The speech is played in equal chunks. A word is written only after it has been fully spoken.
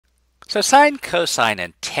So sine, cosine,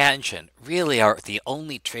 and tangent really are the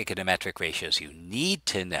only trigonometric ratios you need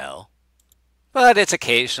to know, but it's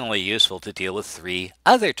occasionally useful to deal with three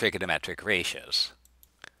other trigonometric ratios.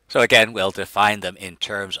 So again, we'll define them in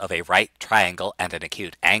terms of a right triangle and an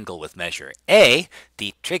acute angle with measure A.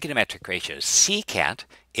 The trigonometric ratio secant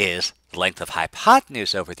is length of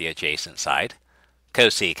hypotenuse over the adjacent side,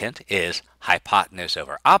 cosecant is hypotenuse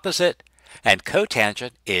over opposite, and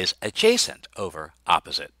cotangent is adjacent over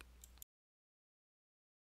opposite.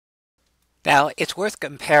 Now, it's worth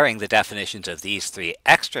comparing the definitions of these three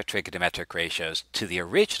extra trigonometric ratios to the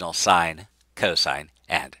original sine, cosine,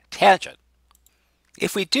 and tangent.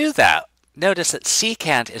 If we do that, notice that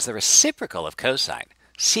secant is the reciprocal of cosine.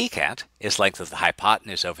 Secant is length of the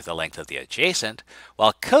hypotenuse over the length of the adjacent,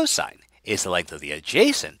 while cosine is the length of the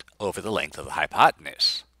adjacent over the length of the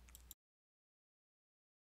hypotenuse.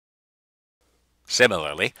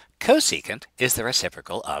 Similarly, cosecant is the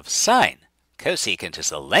reciprocal of sine. Cosecant is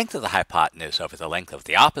the length of the hypotenuse over the length of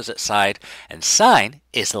the opposite side, and sine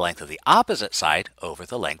is the length of the opposite side over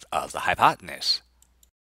the length of the hypotenuse.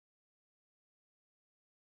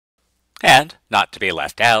 And, not to be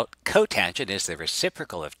left out, cotangent is the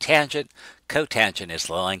reciprocal of tangent. Cotangent is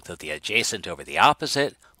the length of the adjacent over the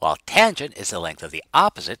opposite, while tangent is the length of the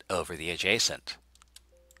opposite over the adjacent.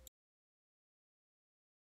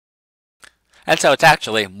 And so it's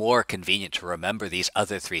actually more convenient to remember these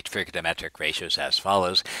other three trigonometric ratios as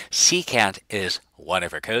follows. Secant is 1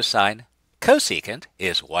 over cosine, cosecant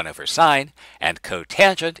is 1 over sine, and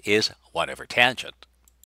cotangent is 1 over tangent.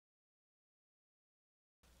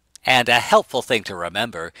 And a helpful thing to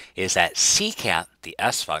remember is that secant, the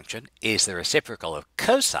s function, is the reciprocal of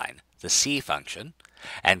cosine, the c function,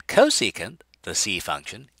 and cosecant, the c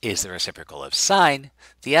function, is the reciprocal of sine,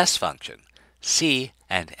 the s function. C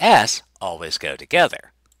and s always go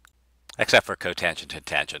together, except for cotangent and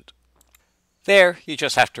tangent. There, you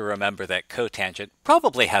just have to remember that cotangent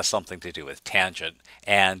probably has something to do with tangent,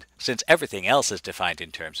 and since everything else is defined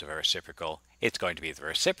in terms of a reciprocal, it's going to be the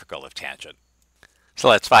reciprocal of tangent. So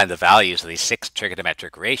let's find the values of these 6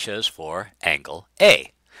 trigonometric ratios for angle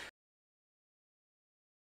A.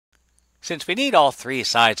 Since we need all 3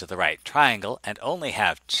 sides of the right triangle and only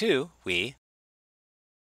have 2, we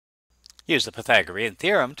use the Pythagorean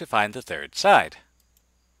theorem to find the third side.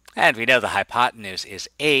 And we know the hypotenuse is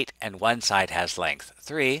 8 and one side has length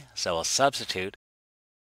 3, so we'll substitute,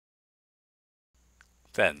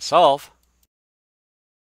 then solve,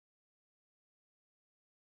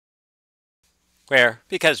 where,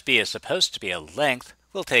 because b is supposed to be a length,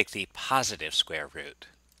 we'll take the positive square root.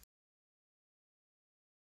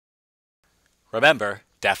 Remember,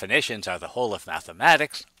 definitions are the whole of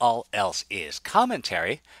mathematics, all else is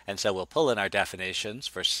commentary, and so we'll pull in our definitions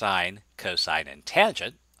for sine, cosine, and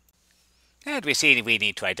tangent. And we see we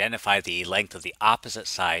need to identify the length of the opposite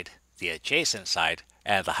side, the adjacent side,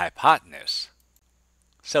 and the hypotenuse.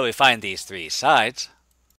 So we find these 3 sides.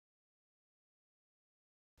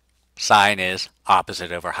 Sine is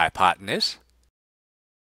opposite over hypotenuse.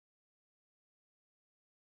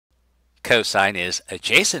 Cosine is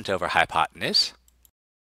adjacent over hypotenuse.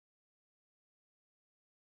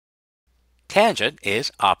 Tangent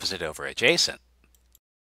is opposite over adjacent.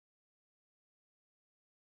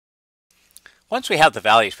 Once we have the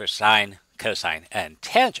values for sine, cosine, and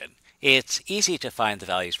tangent, it's easy to find the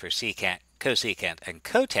values for secant, cosecant, and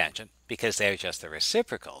cotangent because they're just the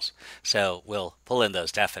reciprocals. So we'll pull in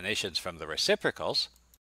those definitions from the reciprocals.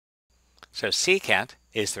 So secant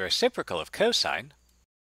is the reciprocal of cosine.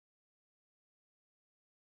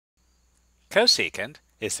 Cosecant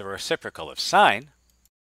is the reciprocal of sine.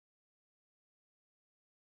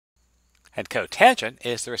 And cotangent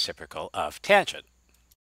is the reciprocal of tangent.